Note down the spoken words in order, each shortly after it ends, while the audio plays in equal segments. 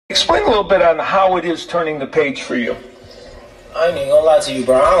Explain a little bit on how it is turning the page for you. I ain't even gonna lie to you,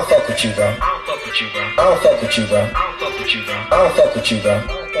 bro. I don't fuck with you, bro. I don't fuck with you, bro. I don't fuck with you, bro. I don't fuck with you, bro. I don't fuck with you, bro.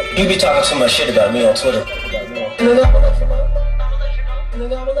 You be talking too much shit about me on Twitter. Nigga, I'ma let you know.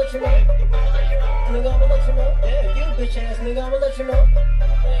 Nigga, I'ma let you know. Nigga, I'ma let you know. Yeah, you bitch ass nigga, I'ma let you know.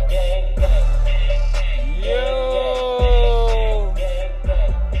 Yo,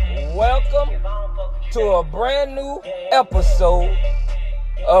 welcome to a brand new episode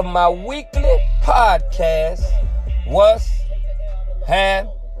of my weekly podcast, What's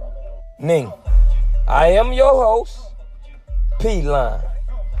Happening? I am your host, P-Line.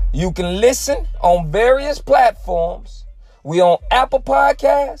 You can listen on various platforms. We on Apple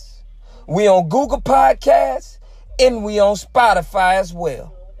Podcasts, we on Google Podcasts, and we on Spotify as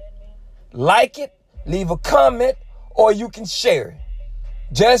well. Like it, leave a comment, or you can share it.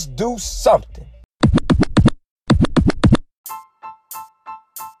 Just do something.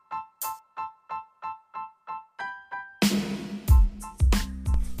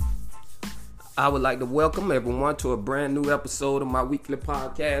 I would like to welcome everyone to a brand new episode of my weekly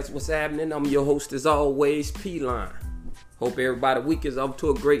podcast, What's Happening? I'm your host as always, P-Line. Hope everybody's week is off to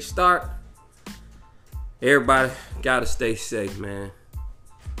a great start. Everybody gotta stay safe, man.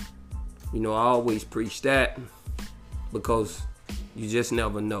 You know, I always preach that because you just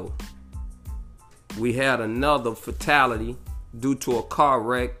never know. We had another fatality due to a car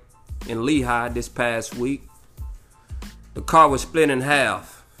wreck in Lehigh this past week. The car was split in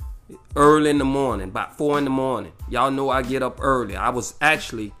half early in the morning, about 4 in the morning. Y'all know I get up early. I was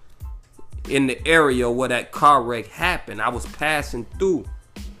actually in the area where that car wreck happened. I was passing through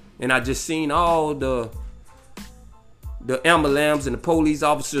and I just seen all the ambulance and the police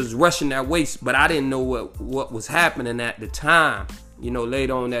officers rushing their ways, but I didn't know what was happening at the time. You know,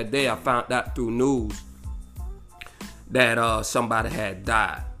 later on that day, I found out through news that somebody had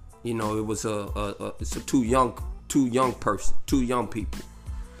died. You know, it was two young people.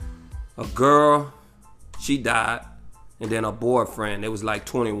 A girl, she died, and then a boyfriend. They was like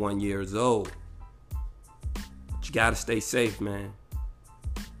 21 years old. But you gotta stay safe, man.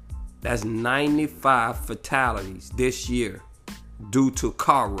 That's 95 fatalities this year due to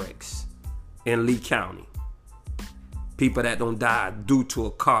car wrecks in Lee County. People that don't die due to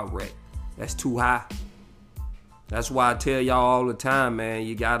a car wreck. That's too high. That's why I tell y'all all the time, man,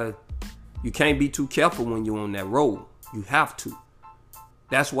 you can't be too careful when you're on that road. You have to.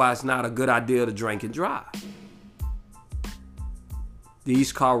 That's why it's not a good idea to drink and drive.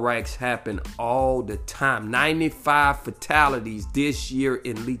 These car wrecks happen all the time. 95 fatalities this year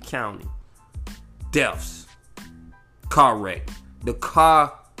in Lee County. Deaths. Car wreck. The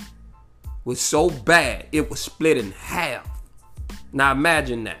car was so bad, it was split in half. Now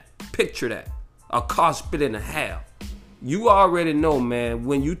imagine that. Picture that. A car split in half. You already know, man,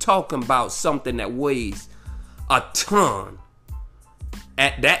 when you talking about something that weighs a ton,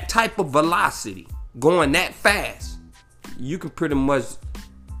 at that type of velocity, going that fast, you can predict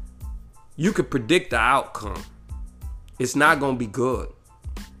the outcome. It's not gonna be good.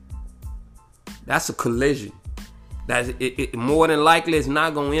 That's a collision. It more than likely it's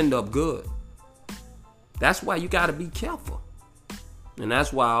not gonna end up good. That's why you gotta be careful. And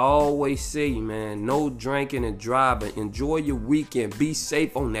that's why I always say, man, no drinking and driving. Enjoy your weekend. Be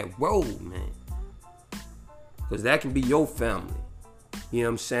safe on that road, man. Because that can be your family. You know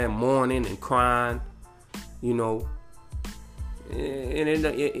what I'm saying? Mourning and crying, you know. And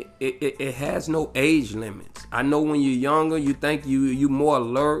it has no age limits. I know when you're younger, you think you more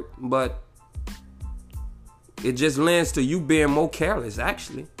alert, but it just lends to you being more careless,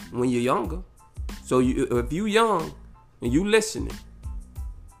 actually, when you're younger. So if you young and you listening,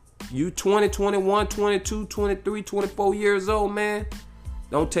 you 20, 21, 22, 23, 24 years old, man,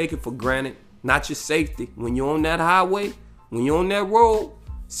 don't take it for granted. Not your safety. When you're on that highway, when you're on that road,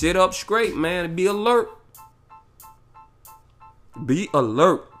 sit up straight, man, and be alert. Be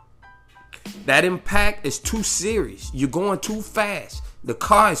alert. That impact is too serious. You're going too fast. The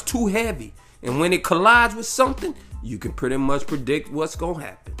car is too heavy. And when it collides with something, you can pretty much predict what's going to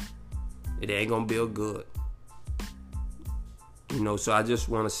happen. It ain't going to be good. You know, so I just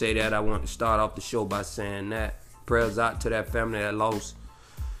want to say that. I want to start off the show by saying that. Prayers out to that family that lost,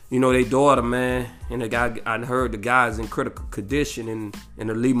 you know, their daughter, man. And the guy, I heard the guy is in critical condition in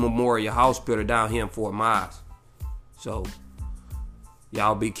the Lee Memorial Hospital down here in Fort Myers. So,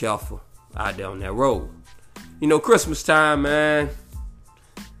 y'all be careful out there on that road. You know, Christmas time, man.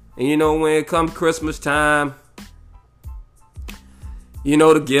 And you know, when it comes Christmas time, you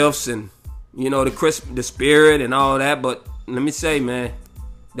know, the gifts and, you know, the spirit and all that. But let me say, man,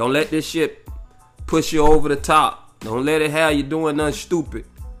 don't let this shit push you over the top. Don't let it have you doing nothing stupid.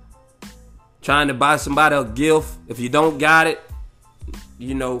 trying to buy somebody a gift. If you don't got it,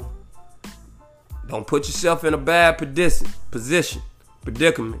 you know, don't put yourself in a bad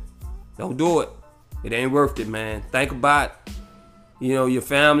predicament. Don't do it. It ain't worth it, man. Think about, you know, your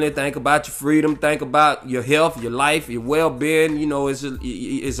family. Think about your freedom. Think about your health, your life, your well-being. You know, it's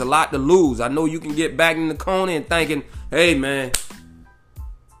a lot to lose. I know you can get back in the corner and thinking, hey, man,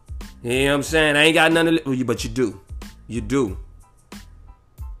 you know what I'm saying? I ain't got nothing to live, but you do. You do.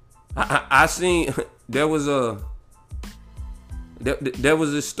 I seen there was a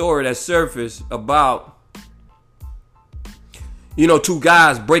story that surfaced about, you know, two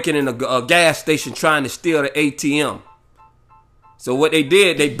guys breaking in a gas station trying to steal the ATM. So what they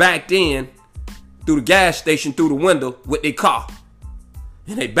did, they backed in through the gas station through the window with their car,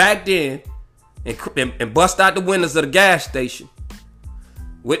 and they backed in and bust out the windows of the gas station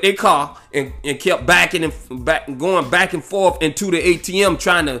with their car and kept going back and forth into the ATM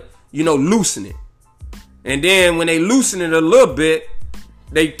trying to, you know, loosen it. And then when they loosened it a little bit,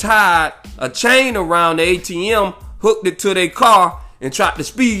 they tied a chain around the ATM, hooked it to their car, and tried to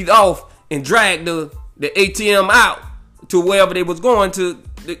speed off and drag the ATM out to wherever they was going to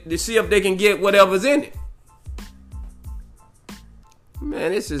see if they can get whatever's in it.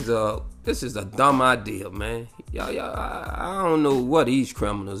 Man, this is a dumb idea, man. Y'all, I don't know what these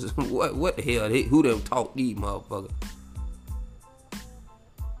criminals, what the hell, who them taught these motherfuckers.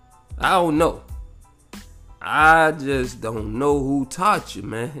 I don't know. I just don't know who taught you,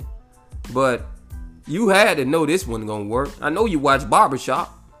 man. But you had to know this wasn't gonna work. I know you watched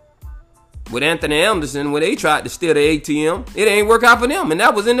Barbershop with Anthony Anderson when they tried to steal the ATM. It ain't work out for them, and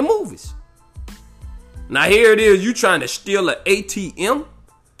that was in the movies. Now here it is, you trying to steal an ATM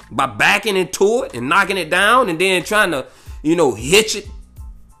by backing into it and knocking it down and then trying to, you know, hitch it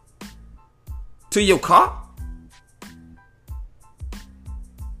to your car.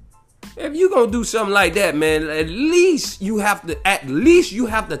 If you gonna do something like that, man, at least you have to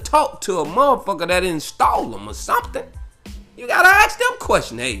talk to a motherfucker that installed them or something. You gotta ask them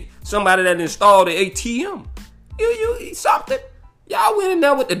question. Hey, somebody that installed the ATM, you something. Y'all went in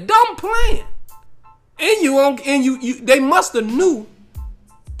there with the dumb plan, and they must have knew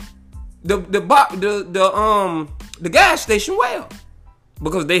the gas station well,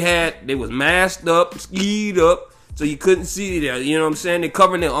 because they was masked up, skied up. So you couldn't see there, you know what I'm saying? They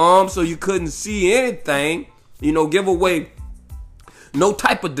covering their arms so you couldn't see anything, you know, give away no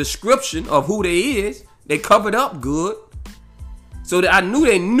type of description of who they is. They covered up good. So that I knew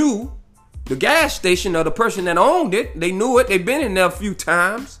they knew the gas station or the person that owned it. They knew it. They've been in there a few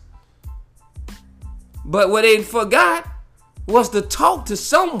times. But what they forgot was to talk to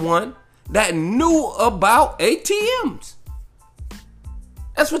someone that knew about ATMs.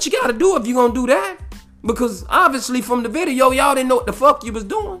 That's what you got to do if you're going to do that. Because obviously from the video, y'all didn't know what the fuck you was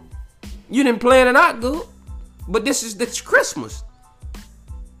doing. You didn't plan it out good. But this Christmas.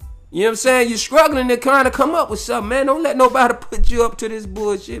 You know what I'm saying? You're struggling to kind of come up with something, man. Don't let nobody put you up to this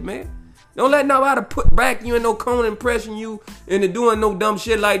bullshit, man. Don't let nobody back you in no corner and pressing you into doing no dumb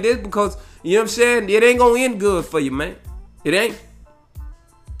shit like this, because, you know what I'm saying, it ain't gonna end good for you, man. It ain't.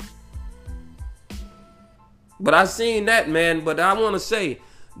 But I seen that, man. But I want to say,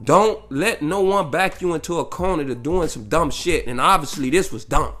 don't let no one back you into a corner to doing some dumb shit. And obviously this was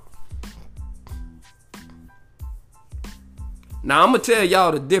dumb. Now I'm going to tell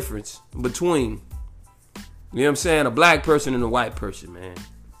y'all the difference between, you know what I'm saying, a black person and a white person, man.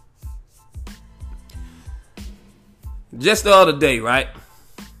 Just the other day, right?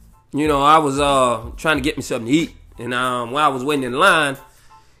 You know, I was trying to get me something to eat. And while I was waiting in line,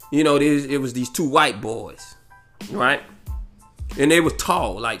 you know, it was these two white boys, right? And they were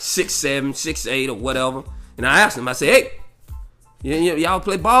tall, like 6'7", 6'8", or whatever. And I asked them, I said, hey, y'all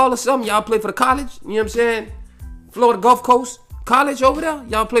play ball or something? Y'all play for the college? You know what I'm saying? Florida Gulf Coast College over there?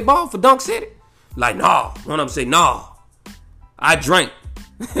 Y'all play ball for Dunk City? Like, nah. One of them say, nah. I drank.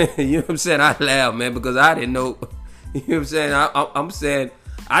 You know what I'm saying? I laughed, man, because I didn't know. You know what I'm saying? I'm saying,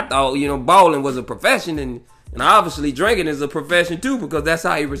 I thought, you know, balling was a profession, and obviously drinking is a profession too, because that's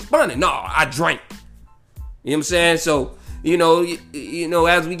how he responded. No, I drank. You know what I'm saying? So, you know,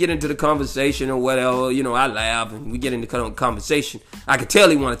 as we get into the conversation or whatever, you know, I laugh and we get into the conversation. I could tell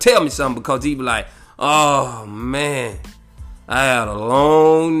he want to tell me something, because he be like, oh, man, I had a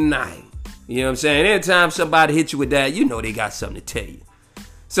long night. You know what I'm saying? Anytime somebody hits you with that, you know they got something to tell you.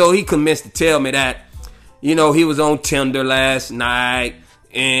 So he commenced to tell me that, you know, he was on Tinder last night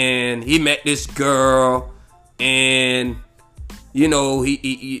and he met this girl, and you know,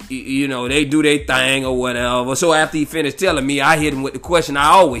 you know, they do their thing or whatever. So after he finished telling me, I hit him with the question I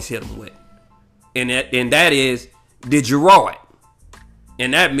always hit him with. And that is, did you raw it?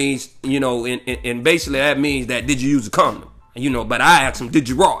 And that means, you know, and basically that means that, did you use a condom? You know, but I asked him, did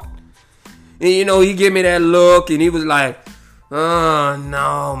you raw it? And, you know, he gave me that look, and he was like, oh,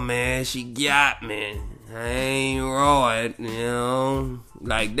 no, man, she got me. I ain't raw it, you know,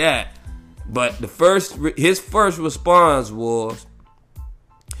 like that. But his first response was,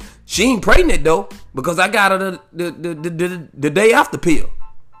 she ain't pregnant, though, because I got her the day after pill.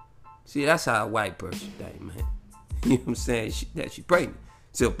 See, that's how a white person think, man. You know what I'm saying? She pregnant.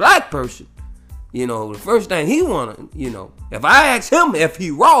 See, a black person, you know, the first thing he wanna, you know, if I ask him if he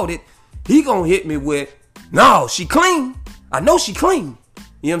rawed it, he gonna hit me with, no, she clean. I know she clean. You know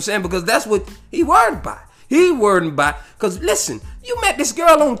what I'm saying? Because that's what he worried about. He worried about, because listen, you met this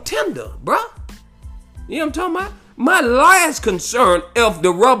girl on Tinder, bruh. You know what I'm talking about? My last concern, if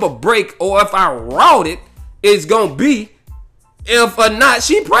the rubber break or if I rawed it, is gonna be if or not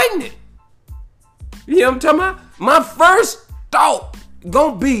she pregnant. You know what I'm talking about? My first thought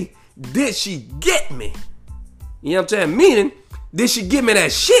gonna be, did she get me? You know what I'm saying? Meaning, did she give me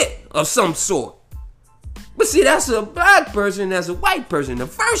that shit of some sort? But see, that's a black person, that's a white person. The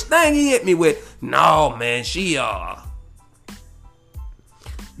first thing he hit me with, no, man,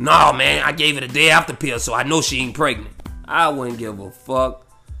 no, man, I gave it a day after pill, so I know she ain't pregnant. I wouldn't give a fuck.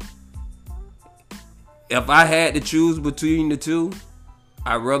 If I had to choose between the two,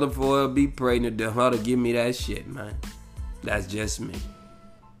 I'd rather for her to be pregnant than her to give me that shit, man. That's just me.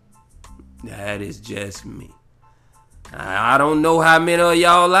 That is just me. I don't know how many of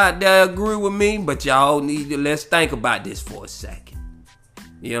y'all out there agree with me, but y'all need to, let's think about this for a second.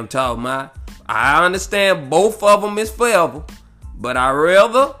 You know what I'm talking about? I understand both of them is forever, but I'd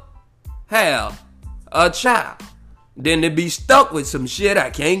rather have a child than to be stuck with some shit I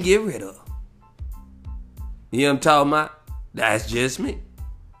can't get rid of. You know what I'm talking about? That's just me.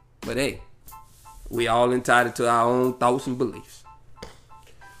 But hey, we all entitled to our own thoughts and beliefs.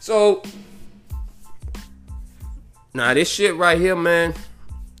 So, now this shit right here, man,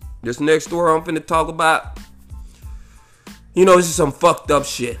 this next story I'm finna talk about, you know, this is some fucked up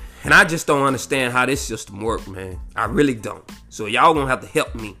shit. And I just don't understand how this system works, man. I really don't. So y'all gonna have to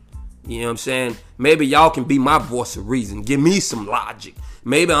help me. You know what I'm saying? Maybe y'all can be my voice of reason. Give me some logic.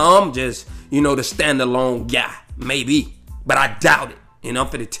 Maybe I'm just, you know, the standalone guy. Maybe. But I doubt it. And I'm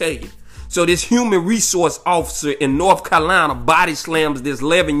finna tell you. So this human resource officer in North Carolina body slams this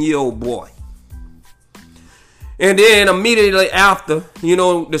 11-year-old boy. And then immediately after, you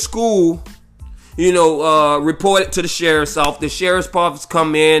know, the school, you know, reported to the sheriff's office. The sheriff's office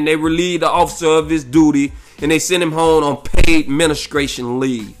come in, they relieve the officer of his duty, and they send him home on paid administration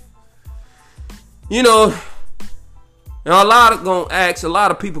leave. You know, and a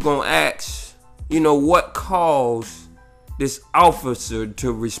lot of people gonna ask, you know, what caused this officer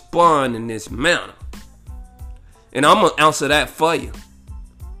to respond in this manner. And I'm gonna answer that for you.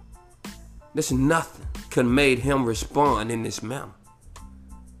 There's nothing could have made him respond in this manner.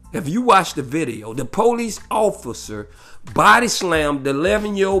 If you watch the video, the police officer body slammed the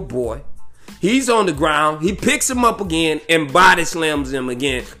 11-year-old boy. He's on the ground. He picks him up again and body slams him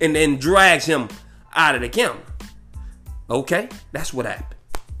again and then drags him out of the camera. Okay? That's what happened.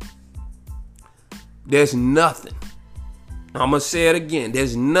 There's nothing. I'm going to say it again.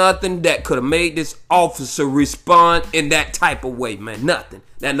 There's nothing that could have made this officer respond in that type of way, man. Nothing.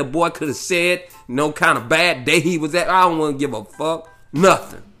 That the boy could have said, no kind of bad day he was at. I don't want to give a fuck.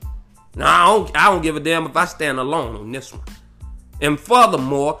 Nothing. No, I don't give a damn if I stand alone on this one. And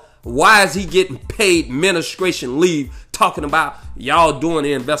furthermore, why is he getting paid administration leave talking about y'all doing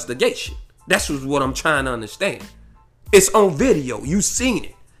the investigation? That's what I'm trying to understand. It's on video. You seen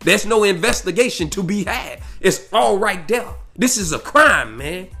it. There's no investigation to be had. It's all right there. This is a crime,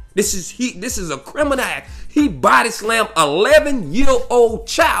 man. This is a criminal act. He body slammed 11-year-old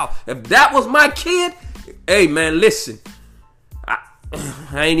child. If that was my kid, hey man, listen.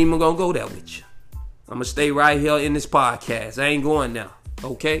 I ain't even gonna go there with you. I'm gonna stay right here in this podcast. I ain't going now.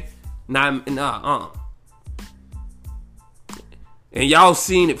 Okay? And y'all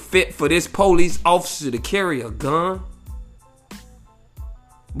seen it fit for this police officer to carry a gun?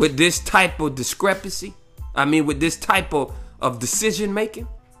 With this type of discrepancy? I mean, with this type of decision making?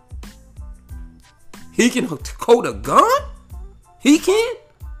 He can hold a gun? He can?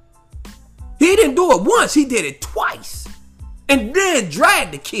 He didn't do it once. He did it twice. And then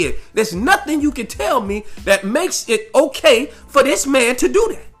drag the kid. There's nothing you can tell me that makes it okay for this man to do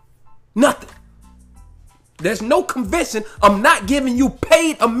that. Nothing. There's no convincing I'm not giving you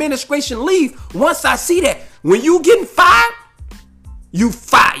paid administration leave once I see that. When you getting fired, you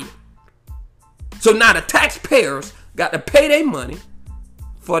fired. So now the taxpayers got to pay their money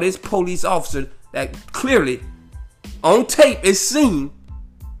for this police officer that clearly on tape is seen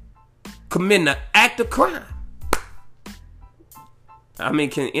committing an act of crime. I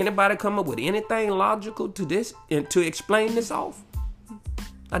mean, can anybody come up with anything logical to this and to explain this off?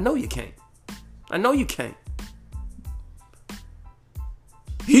 I know you can't. I know you can't.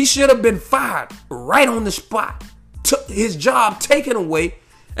 He should have been fired right on the spot. Took his job taken away.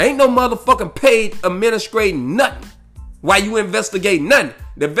 Ain't no motherfucking paid administrating nothing while you investigate nothing.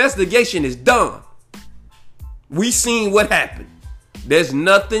 The investigation is done. We seen what happened. There's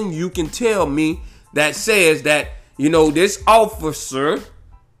nothing you can tell me that says that, you know, this officer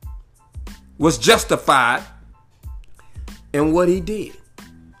was justified in what he did.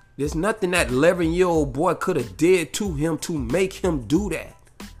 There's nothing that 11-year-old boy could have did to him to make him do that.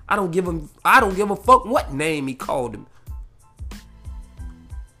 I don't give a fuck what name he called him.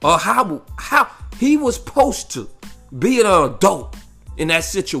 Or how he was supposed to be an adult in that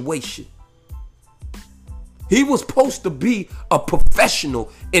situation. He was supposed to be a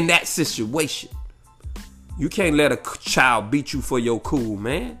professional in that situation. You can't let a child beat you for your cool,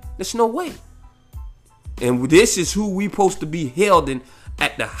 man. There's no way. And this is who we supposed to be held in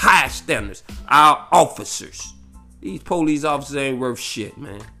at the highest standards. Our officers. These police officers ain't worth shit,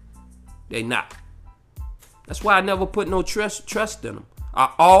 man. They not. That's why I never put no trust in them.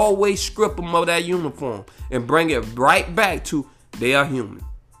 I always strip them of that uniform and bring it right back to they are human.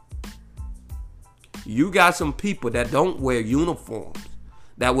 You got some people that don't wear uniforms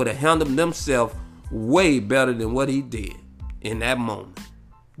that would have handled themselves way better than what he did in that moment.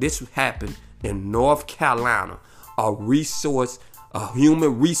 This happened in North Carolina. A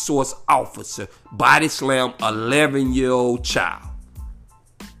human resource officer body slammed an 11-year-old child.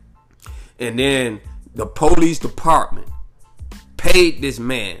 And then the police department paid this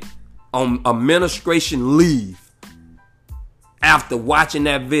man on administration leave after watching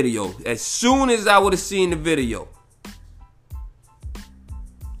that video. As soon as I would have seen the video,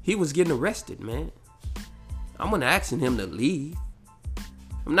 he was getting arrested, man. I'm not asking him to leave.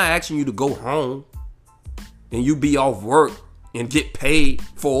 I'm not asking you to go home and you be off work and get paid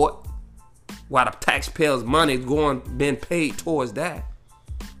for it while the taxpayers' money is being paid towards that.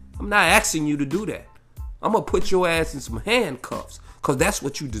 I'm not asking you to do that. I'm going to put your ass in some handcuffs because that's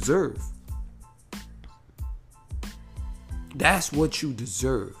what you deserve. That's what you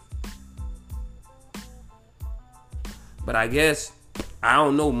deserve. But I guess, I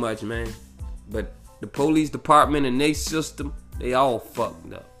don't know much, man. But the police department and their system, they all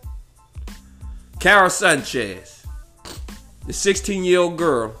fucked up. Carol Sanchez, the 16-year-old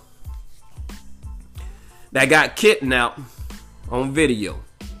girl that got kidnapped on video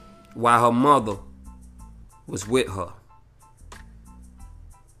while her mother was with her.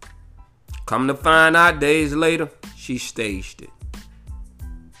 Come to find out days later, she staged it.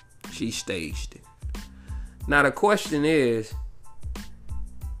 She staged it. Now the question is,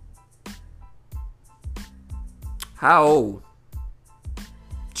 how old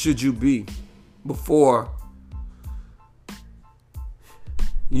should you be before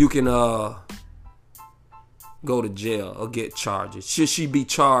you can go to jail or get charges? Should she be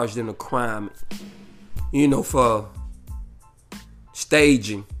charged in a crime, you know, for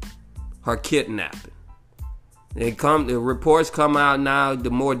staging her kidnapping? The reports come out now,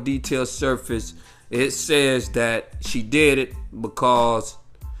 the more details surface. It says that she did it because,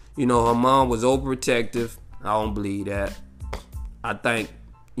 you know, her mom was overprotective. I don't believe that. I think,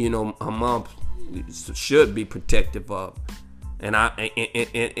 you know, her mom should be protective of. And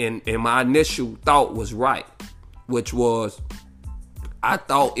my initial thought was right, which was, I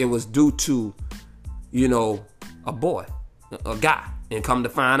thought it was due to, you know, a boy, a guy, and come to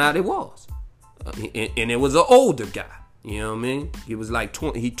find out it was, and it was an older guy. You know what I mean? He was like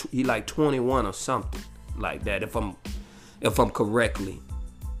 20. He like 21 or something like that. If I'm correctly.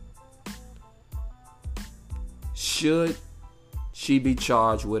 Should she be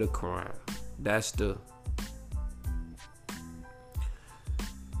charged with a crime? That's the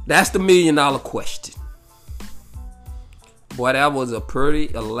 $1 million question. Boy, that was a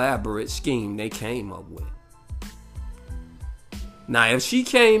pretty elaborate scheme they came up with. Now, if she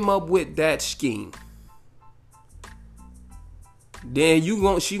came up with that scheme, then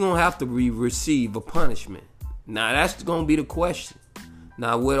she gonna have to receive a punishment. Now, that's gonna be the question.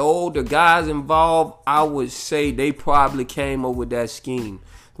 Now, with all the guys involved, I would say they probably came up with that scheme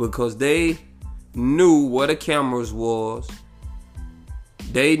because they knew where the cameras was.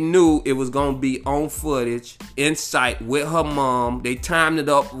 They knew it was going to be on footage, in sight with her mom. They timed it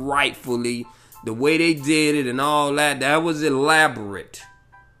up rightfully. The way they did it and all that, that was elaborate.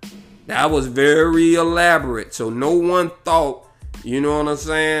 That was very elaborate. So no one thought, you know what I'm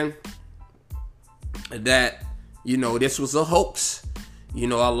saying, that, you know, this was a hoax. You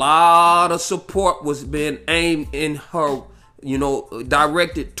know, a lot of support was being aimed in her, you know,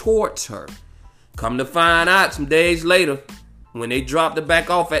 directed towards her. Come to find out some days later, when they dropped her back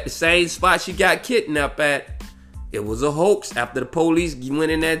off at the same spot she got kidnapped at, it was a hoax. After the police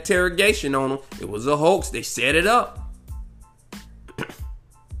went in that interrogation on them, it was a hoax. They set it up.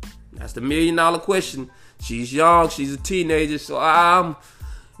 That's the $1 million question. She's young. She's a teenager. So I'm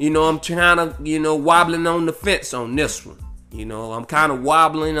kind of, wobbling on the fence on this one. I'm kind of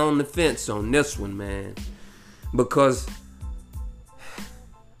wobbling on the fence on this one, man. Because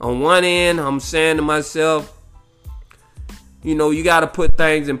on one end, I'm saying to myself, you got to put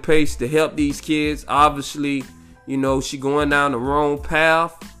things in place to help these kids. Obviously, she going down the wrong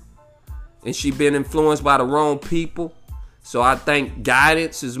path. And she been influenced by the wrong people. So I think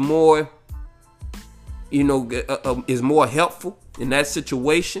guidance is more, is more helpful in that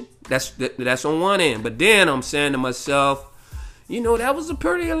situation. That's on one end. But then I'm saying to myself, that was a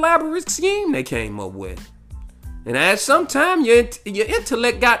pretty elaborate scheme they came up with. And at some time, your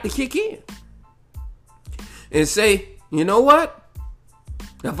intellect got to kick in. And say, you know what?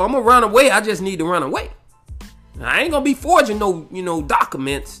 If I'm going to run away, I just need to run away. I ain't going to be forging no,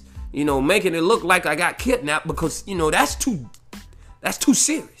 documents, making it look like I got kidnapped because, that's too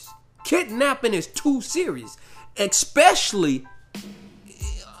serious. Kidnapping is too serious. Especially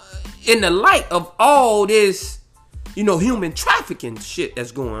in the light of all this, human trafficking shit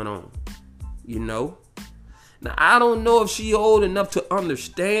that's going on, Now, I don't know if she old enough to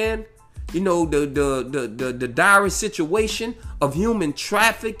understand, the dire situation of human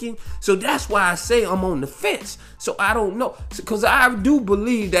trafficking. So that's why I say I'm on the fence. So I don't know. Because I do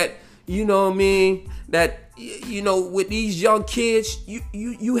believe that, that, with these young kids,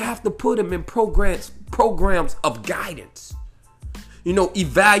 you have to put them in programs of guidance.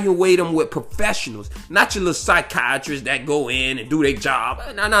 Evaluate them with professionals, not your little psychiatrists that go in and do their job.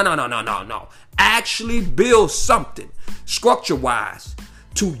 No. Actually build something structure-wise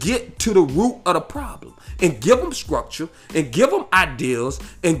to get to the root of the problem and give them structure and give them ideas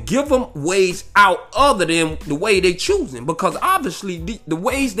and give them ways out other than the way they choosing. Because obviously the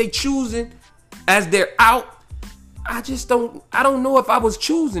ways they choosing as they're out, I don't know if I was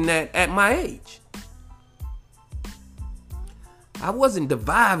choosing that at my age. I wasn't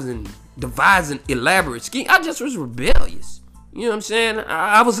devising elaborate schemes. I just was rebellious. You know what I'm saying?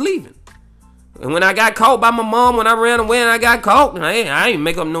 I was leaving. And when I got caught by my mom, when I ran away and I got caught, I ain't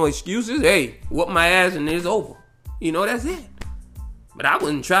make up no excuses. Hey, whoop my ass and it's over. That's it. But I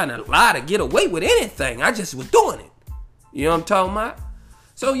wasn't trying to lie to get away with anything. I just was doing it. You know what I'm talking about?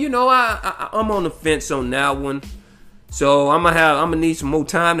 So, I'm on the fence on that one. So I'm gonna need some more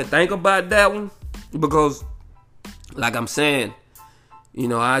time to think about that one. Because, like I'm saying,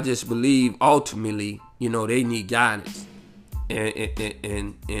 I just believe ultimately, they need guidance.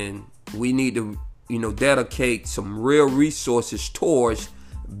 And we need to, dedicate some real resources towards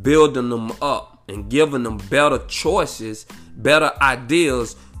building them up and giving them better choices, better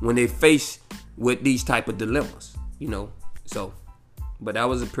ideas when they face with these type of dilemmas, So, but that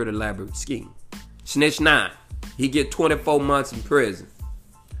was a pretty elaborate scheme. Snitch 9, he get 24 months in prison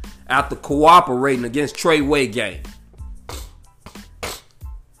after cooperating against Treyway gang.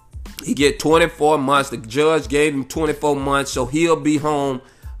 He get 24 months. The judge gave him 24 months, so he'll be home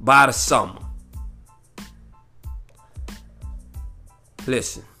by the summer.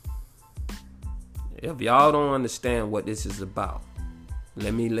 Listen, if y'all don't understand what this is about,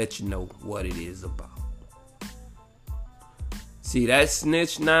 let me let you know what it is about. See, that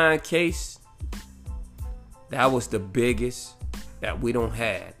Snitch 9 case, that was the biggest that we don't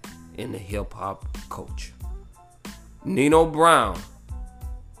have in the hip-hop culture. Nino Brown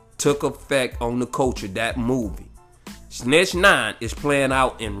took effect on the culture, that movie. Snitch 9 is playing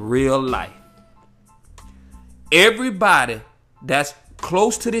out in real life. Everybody that's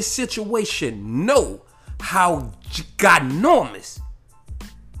close to this situation know how ginormous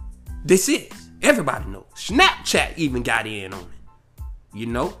this is. Everybody knows. Snapchat even got in on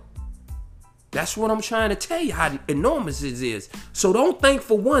it. That's what I'm trying to tell you, how enormous it is. So don't think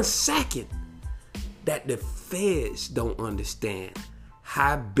for 1 second that the feds don't understand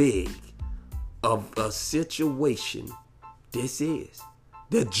how big of a situation this is.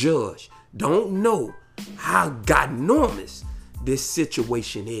 The judge don't know how ginormous this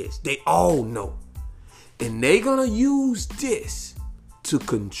situation is. They all know. And they gonna use this to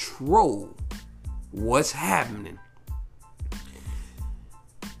control what's happening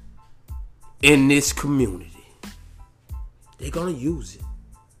in this community. They're gonna use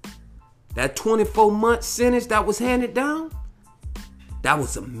it. That 24-month sentence that was handed down, that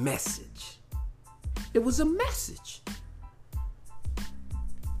was a message. It was a message.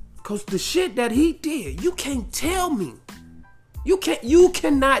 Cause the shit that he did, you can't tell me. You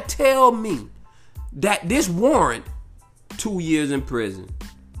cannot tell me that this warrant, 2 years in prison,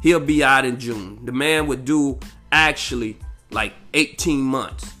 he'll be out in June. The man would do actually like 18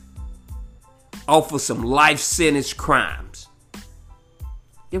 months off of some life sentence crimes.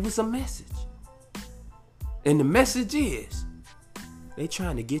 It was a message. And the message is, they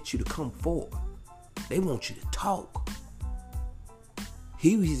trying to get you to come forward. They want you to talk.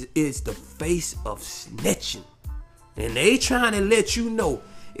 He is the face of snitching. And they trying to let you know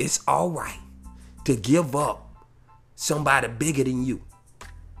it's all right to give up somebody bigger than you.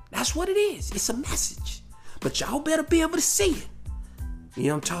 That's what it is. It's a message. But y'all better be able to see it. You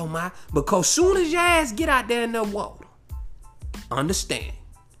know what I'm talking about? Because soon as your ass get out there in that water, understand,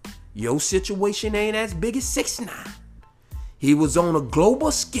 your situation ain't as big as 6ix9ine. He was on a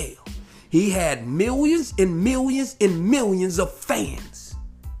global scale. He had millions and millions and millions of fans.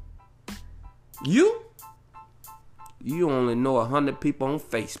 You only know 100 people on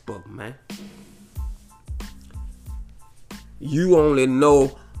Facebook, man. You only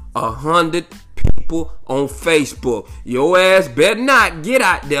know 100 people on Facebook. Your ass better not get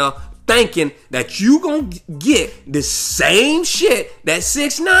out there thinking that you gonna get the same shit that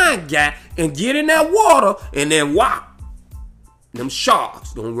 6ix9ine got and get in that water and then wow, them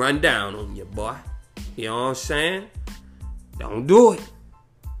sharks gonna run down on you, boy. You know what I'm saying? Don't do it.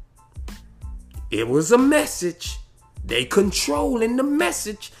 It was a message. They controlling the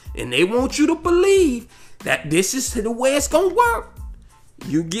message and they want you to believe that this is the way it's gonna work.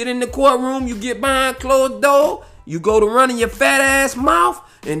 You get in the courtroom, you get behind closed door, you go to running your fat ass mouth,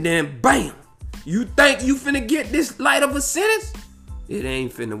 and then bam, you think you finna get this light of a sentence? It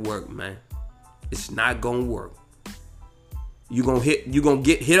ain't finna work, man. It's not gonna work. You gonna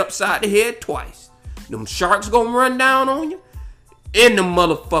get hit upside the head twice. Them sharks gonna run down on you, and the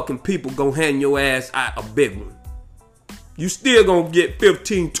motherfucking people gonna hand your ass out a big one. You still gonna get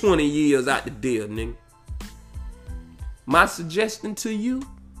 15, 20 years out the deal, nigga. My suggestion to you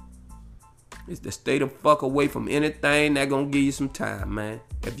is to stay the fuck away from anything that gonna give you some time, man,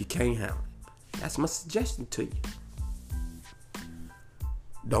 if you can't handle it. That's my suggestion to you.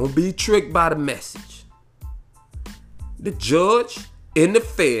 Don't be tricked by the message. The judge and the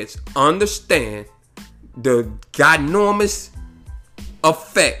feds understand the ginormous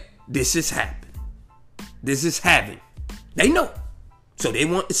effect this is happening. This is having. They know. So they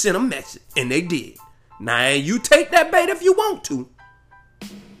want to send a message, and they did. Now you take that bait if you want to.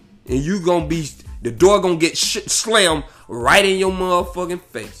 And you gonna be, the door gonna get slammed right in your motherfucking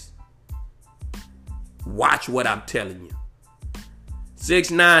face. Watch what I'm telling you.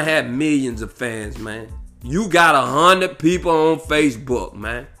 6ix9ine had millions of fans, man. You got 100 people on Facebook,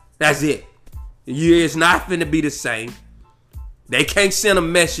 man. That's it. It's not finna be the same. They can't send a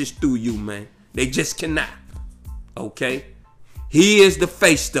message through you, man. They just cannot. Okay? He is the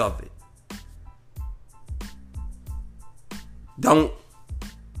face of it.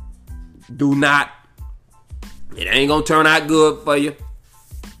 Do not. It ain't gonna turn out good for you.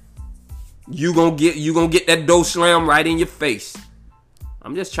 You gonna get that door slam right in your face.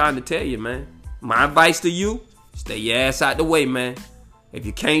 I'm just trying to tell you, man. My advice to you, stay your ass out the way, man. If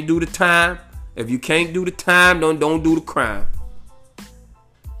you can't do the time, don't do the crime.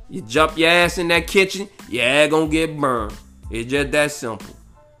 You jump your ass in that kitchen, your ass gonna get burned. It's just that simple.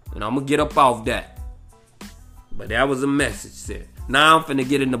 And I'm gonna get up off that. But that was a message there. Now I'm finna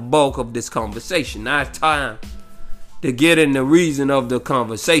get in the bulk of this conversation. Now it's time to get in the reason of the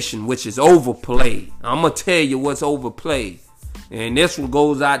conversation, which is overplayed. I'm gonna tell you what's overplayed. And this one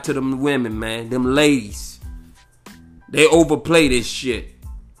goes out to them women, man. Them ladies. They overplay this shit.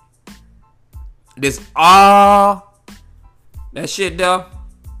 That shit there,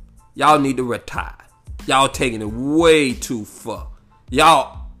 y'all need to retire. Y'all taking it way too far.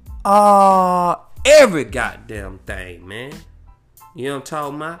 Y'all every goddamn thing, man. You know what I'm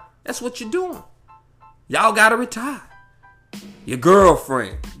talking about? That's what you're doing. Y'all gotta retire. Your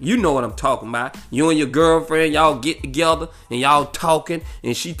girlfriend, you know what I'm talking about. You and your girlfriend, y'all get together and y'all talking,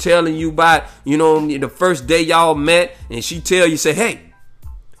 and she telling you about, you know, the first day y'all met, and she tell you, say, hey,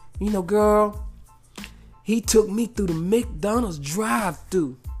 you know, girl, he took me through the McDonald's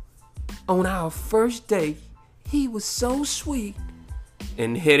drive-thru on our first day. He was so sweet.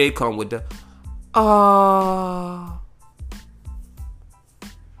 And here they come with the,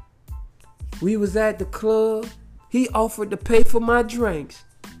 we was at the club. He offered to pay for my drinks.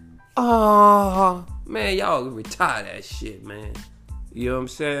 Man, y'all retire that shit, man. You know what I'm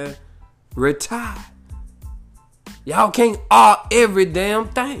saying? Retire. Y'all can't every damn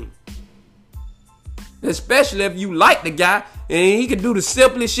thing. Especially if you like the guy and he can do the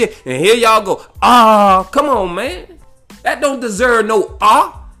simplest shit. And here y'all go, come on, man. That don't deserve no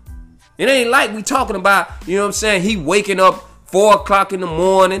It ain't like we talking about, you know what I'm saying, he waking up 4 o'clock in the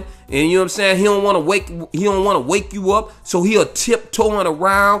morning and you know what I'm saying, he don't want to wake you up, so he'll tiptoeing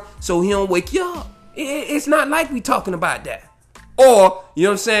around so he don't wake you up. It's not like we talking about that. Or, you know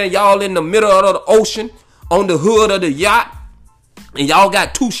what I'm saying, y'all in the middle of the ocean on the hood of the yacht and y'all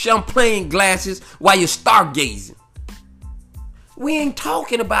got 2 champagne glasses while you're stargazing. We ain't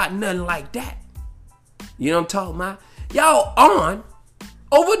talking about nothing like that. You know what I'm talking about? Y'all on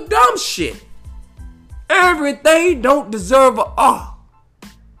over dumb shit. Everything don't deserve a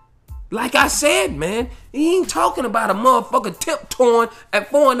Like I said, man, he ain't talking about a motherfucker tiptoeing at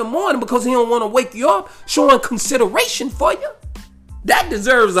 4 in the morning because he don't want to wake you up, showing consideration for you. That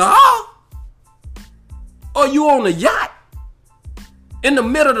deserves a Or you on a yacht in the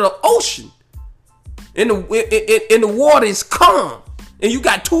middle of the ocean, in the water is calm, and you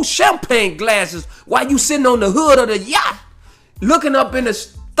got 2 champagne glasses while you sitting on the hood of the yacht, looking up in the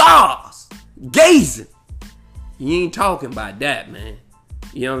stars, gazing. You ain't talking about that, man.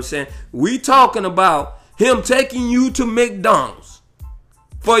 You know what I'm saying? We talking about him taking you to McDonald's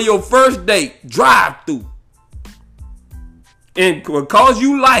for your first date, drive-through. And because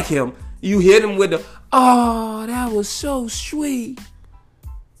you like him, you hit him with the, that was so sweet.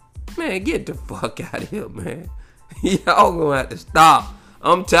 Man, get the fuck out of here, man. Y'all gonna have to stop.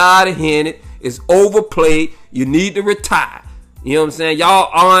 I'm tired of hearing it. It's overplayed. You need to retire. You know what I'm saying? Y'all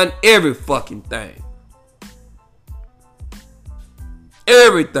on every fucking thing.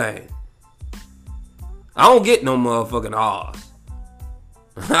 Everything. I don't get no motherfucking R's.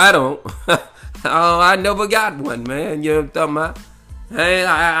 I don't. I never got one, man. You know what I'm talking about?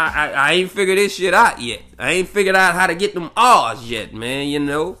 I ain't figured this shit out yet. I ain't figured out how to get them R's yet, man, you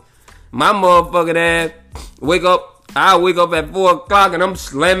know. My motherfucking ass I wake up at 4 o'clock and I'm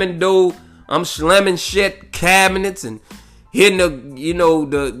slamming door. I'm slamming shit, cabinets, and hitting the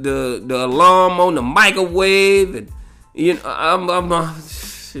alarm on the microwave, and you know I'm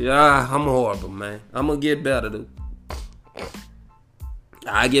horrible, man. I'm gonna get better, dude.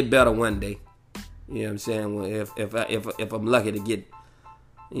 I get better one day. You know what I'm saying? If I'm lucky to get,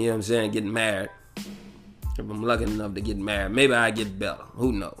 you know what I'm saying, getting married. If I'm lucky enough to get married, maybe I get better.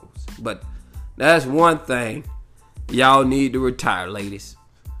 Who knows? But that's one thing y'all need to retire, ladies.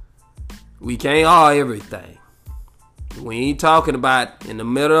 We can't all everything. We ain't talking about in the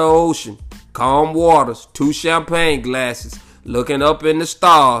middle of the ocean, calm waters, 2 champagne glasses, looking up in the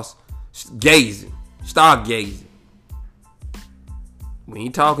stars, stargazing. We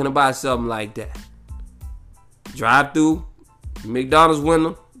ain't talking about something like that. Drive through McDonald's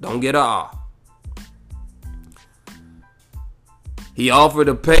window, don't get an R. He offered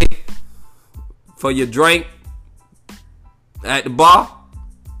to pay for your drink at the bar,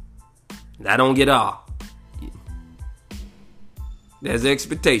 I don't get an R. There's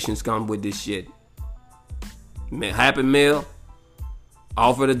expectations come with this shit. Happy Meal,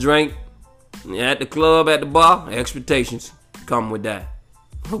 offer the drink at the club, at the bar, expectations come with that.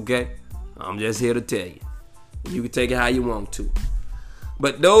 Okay? I'm just here to tell you. You can take it how you want to.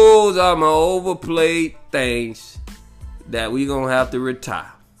 But those are my overplayed things that we gonna have to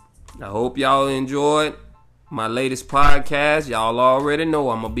retire. I hope y'all enjoyed my latest podcast. Y'all already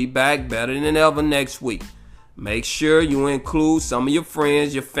know I'm gonna be back better than ever next week. Make sure you include some of your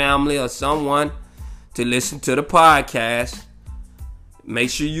friends, your family, or someone to listen to the podcast. Make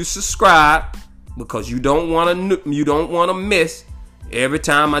sure you subscribe because you don't want to miss every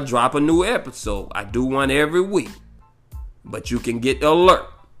time I drop a new episode. I do one every week, but you can get the alert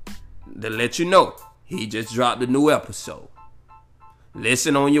to let you know he just dropped a new episode.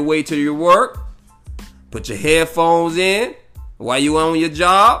 Listen on your way to your work. Put your headphones in while you on your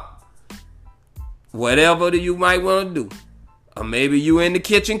job. Whatever you might want to do. Or maybe you in the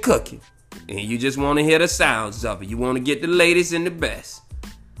kitchen cooking and you just want to hear the sounds of it. You want to get the latest and the best.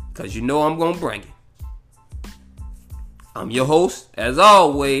 Because you know I'm going to bring it. I'm your host, as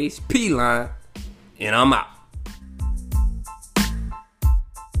always, P-Line, and I'm out.